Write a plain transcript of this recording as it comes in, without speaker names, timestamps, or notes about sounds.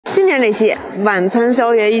今天这期晚餐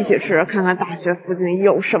宵夜一起吃，看看大学附近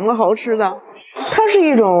有什么好吃的。它是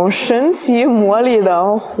一种神奇魔力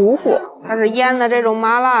的糊糊，它是腌的这种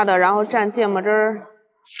麻辣的，然后蘸芥末汁儿。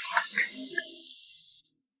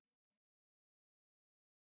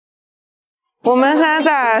我们现在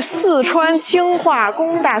在四川清华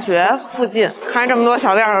工大学附近，看这么多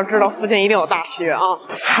小店就知道附近一定有大学啊！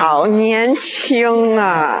好年轻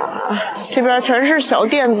啊！这边全是小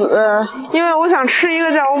店子，因为我想吃一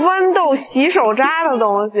个叫豌豆洗手沙的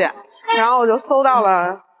东西，然后我就搜到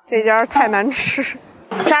了这家，太难吃。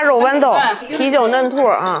炸肉豌豆、啤酒嫩兔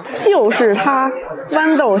啊，就是它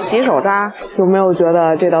豌豆洗手沙。有没有觉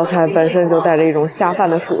得这道菜本身就带着一种下饭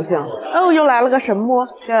的属性？哦，又来了个什么？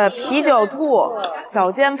这啤酒兔、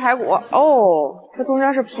小煎排骨。哦，这中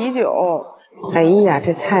间是啤酒。哎呀，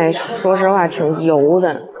这菜说实话挺油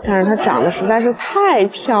的，但是它长得实在是太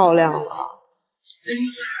漂亮了。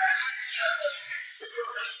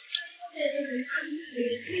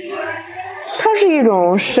它是一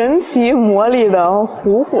种神奇魔力的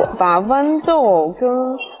糊糊，把豌豆跟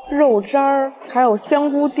肉渣儿还有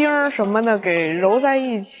香菇丁什么的给揉在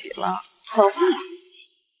一起了，很好。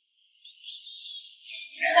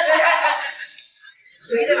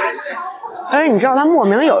而且你知道它莫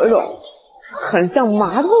名有一种很像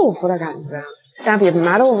麻豆腐的感觉，但比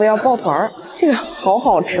麻豆腐要爆团儿，这个好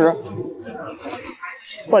好吃。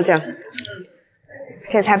我的天，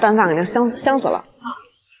这菜拌饭肯定香死了。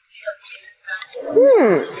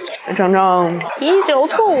整整啤酒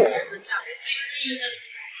兔。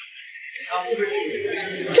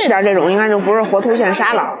这点这种应该就不是活兔现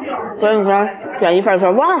杀了，所以你说点一份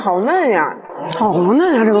儿，哇，好嫩呀，好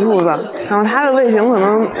嫩呀这个兔子。然后它的味型可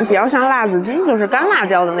能比较像辣子鸡，就是干辣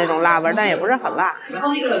椒的那种辣味，但也不是很辣。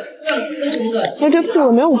因为这兔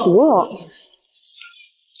子没有骨头，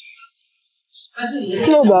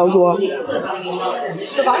肉比较多。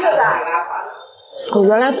我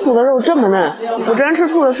原来兔子肉这么嫩，我之前吃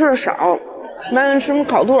兔子吃的少，一般人吃什么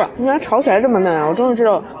烤兔，原来炒起来这么嫩啊！我终于知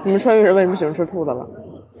道你们川渝人为什么喜欢吃兔子了，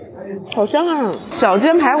好香啊！小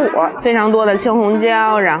煎排骨，非常多的青红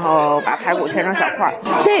椒，然后把排骨切成小块，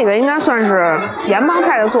这个应该算是盐帮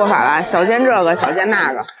菜的做法吧，小煎这个，小煎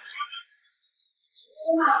那个。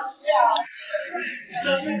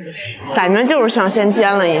感觉就是像先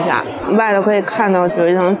煎了一下，外头可以看到有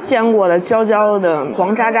一层煎过的焦焦的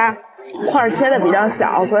黄渣渣，块切的比较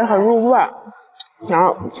小，所以很入味。然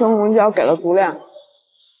后青红椒给了足量，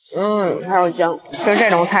还有姜。其实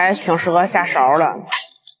这种菜挺适合下勺的。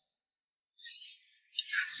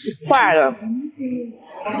坏了，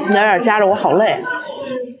有点夹着我好累。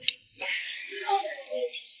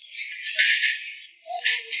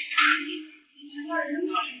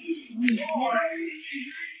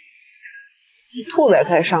兔子也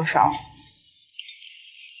可以上勺，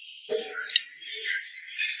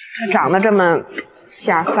它长得这么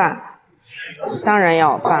下饭，当然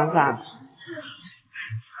要拌饭。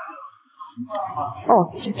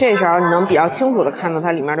哦，这时候你能比较清楚的看到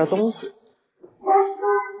它里面的东西。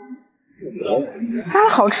它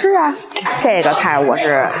好吃啊！这个菜我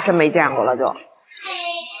是真没见过了就。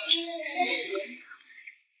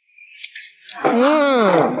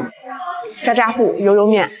渣渣糊油油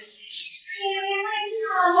面。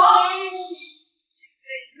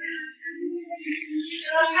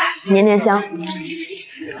黏黏香，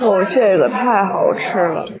哦，这个太好吃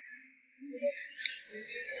了。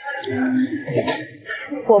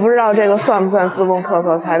我不知道这个算不算自贡特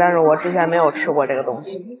色菜，但是我之前没有吃过这个东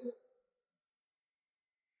西。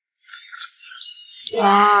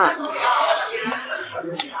啊，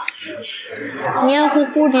黏糊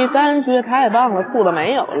糊的感觉太棒了，兔子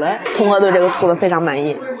没有了。童哥对这个兔子非常满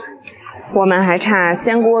意。我们还差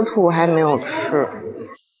鲜锅兔还没有吃。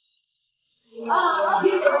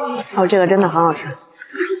哦，这个真的很好吃。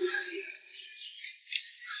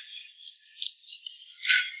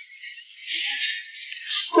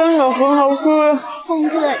真的很好吃。童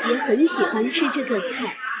哥也很喜欢吃这个菜。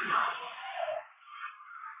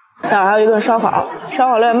待会儿还有一顿烧烤，烧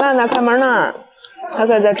烤6点半才开门呢，还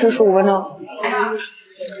可以再吃15分钟。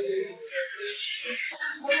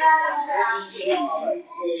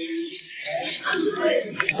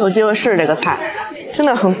有机会试这个菜，真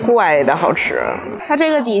的很怪的好吃。它这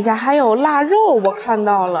个底下还有腊肉，我看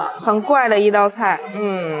到了，很怪的一道菜。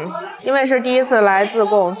因为是第一次来自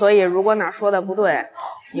贡，所以如果哪说的不对，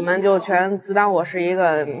你们就全自当我是一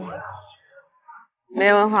个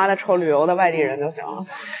没文化的臭旅游的外地人就行了。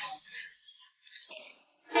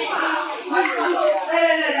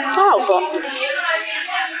真好吃。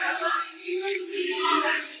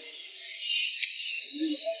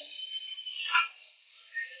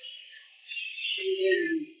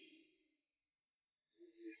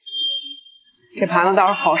这盘子倒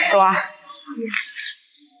是好刷。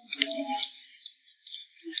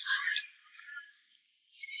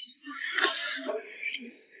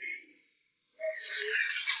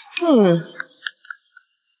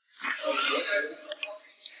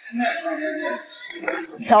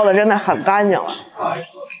挑的真的很干净了，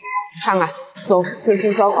看看，走去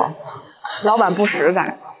吃烧烤。老板不实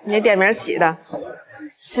在，那店名起的，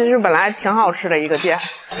其实本来挺好吃的一个店。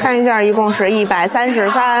看一下，一共是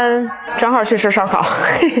133，正好去吃烧烤。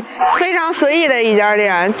非常随意的一家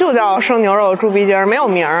店，就叫生牛肉猪鼻筋，没有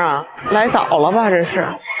名啊。来早了吧？这是，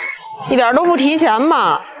一点都不提前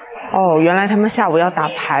嘛。哦，原来他们下午要打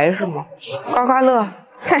牌是吗？刮刮乐，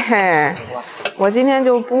嘿嘿，我今天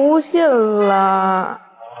就不信了。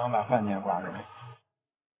能把饭钱刮出来。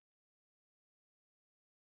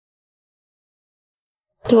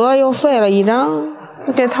得又废了一张，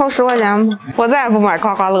你给掏10块钱吧。我再也不买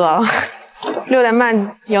刮刮乐了。6点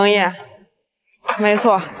半营业，没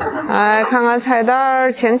错。来看看菜单，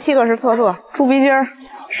前7个是特色：猪鼻筋、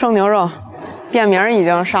生牛肉。店名已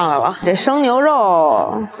经上来了。这生牛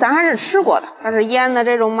肉咱还是吃过的，它是腌的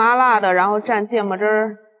这种麻辣的，然后蘸芥末汁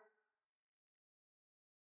儿。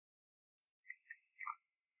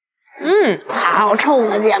好冲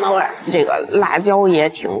的芥末味儿，这个辣椒也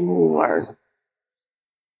挺入味儿的。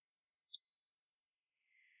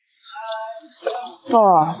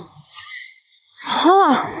哦，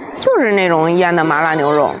哈，就是那种腌的麻辣牛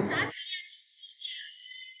肉。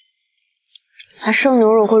它生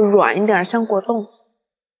牛肉会软一点，像果冻。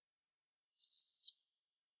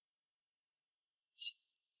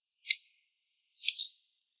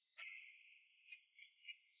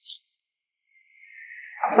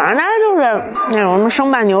反正它就是那种什么生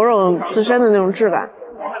拌牛肉刺身的那种质感，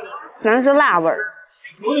全是辣味儿。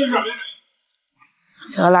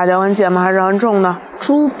这个辣椒跟芥末还是很重的。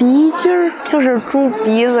猪鼻筋儿就是猪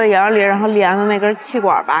鼻子眼里，然后连的那根气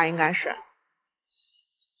管吧，应该是。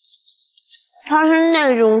它是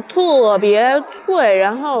那种特别脆，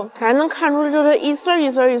然后还能看出就是一丝一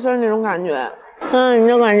丝一丝那种感觉。你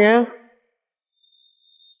就感觉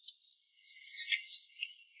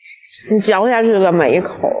你嚼下去的每一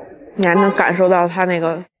口，你还能感受到它那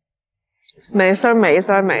个每一丝每一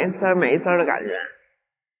丝每一丝每一丝的感觉。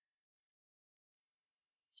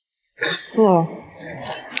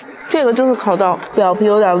这个就是烤到表皮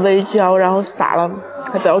有点微焦，然后撒了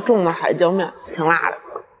还比较重的海椒面，挺辣的。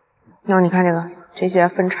然后你看这些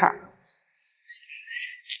分叉，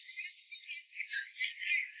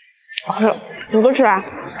你不吃啊？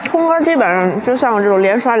通哥基本上就像我这种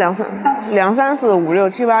连刷2、3、4、5、6、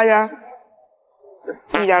7、8家，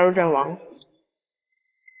一家都阵亡。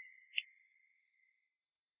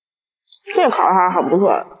这烤的还是很不错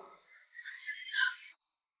的。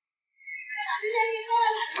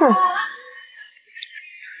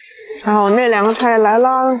然后那2个菜来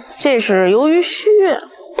了，这是鱿鱼须，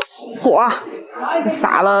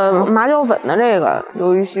撒了麻椒粉的这个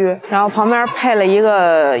鱿鱼须，然后旁边配了一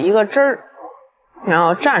个汁儿，然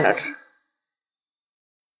后蘸着吃。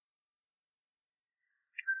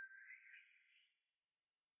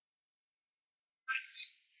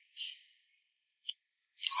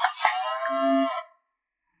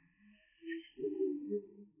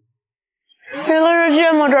这个是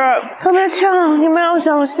芥末汁儿，特别呛，你们要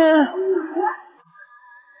小心。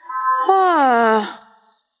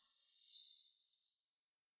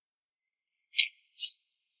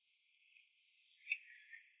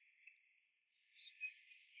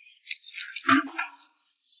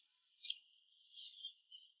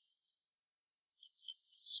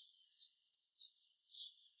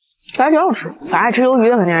还挺好吃，反正爱吃鱿鱼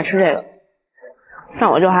的肯定爱吃这个，但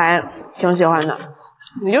我就还挺喜欢的。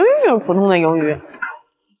鱿鱼就是普通的鱿鱼，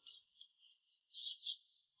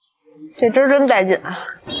这汁儿真带劲啊！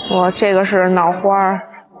这个是脑花，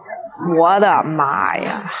我的妈呀，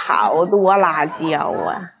好多辣椒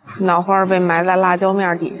啊！脑花被埋在辣椒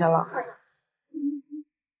面底下了。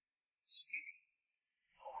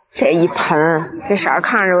这一盆，这色儿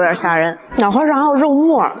看着有点吓人。脑花上还有肉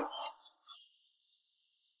末，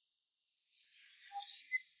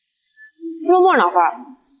肉末脑花。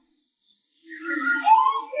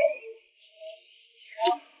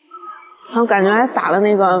然后感觉还撒了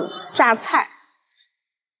那个榨菜，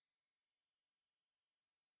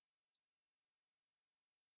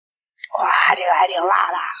哇，这个还挺辣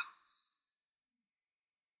的。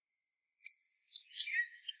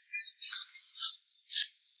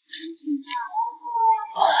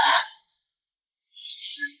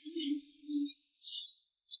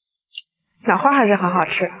脑花还是很好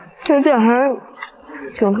吃，这个店还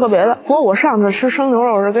挺特别的。不过我上次吃生牛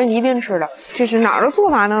肉是跟宜宾吃的，这是哪儿的做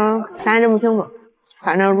法呢？咱还真不清楚。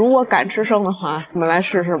反正如果敢吃生的话，我们来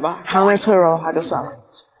试试吧。肠胃脆弱的话就算了。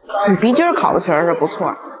鼻筋烤的确实是不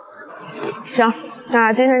错。行，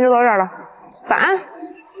那今天就到这儿了，晚安。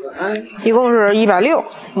一共是160，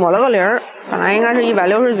抹了个0，本来应该是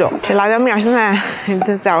169。这辣椒面现在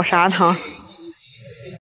在我砂糖。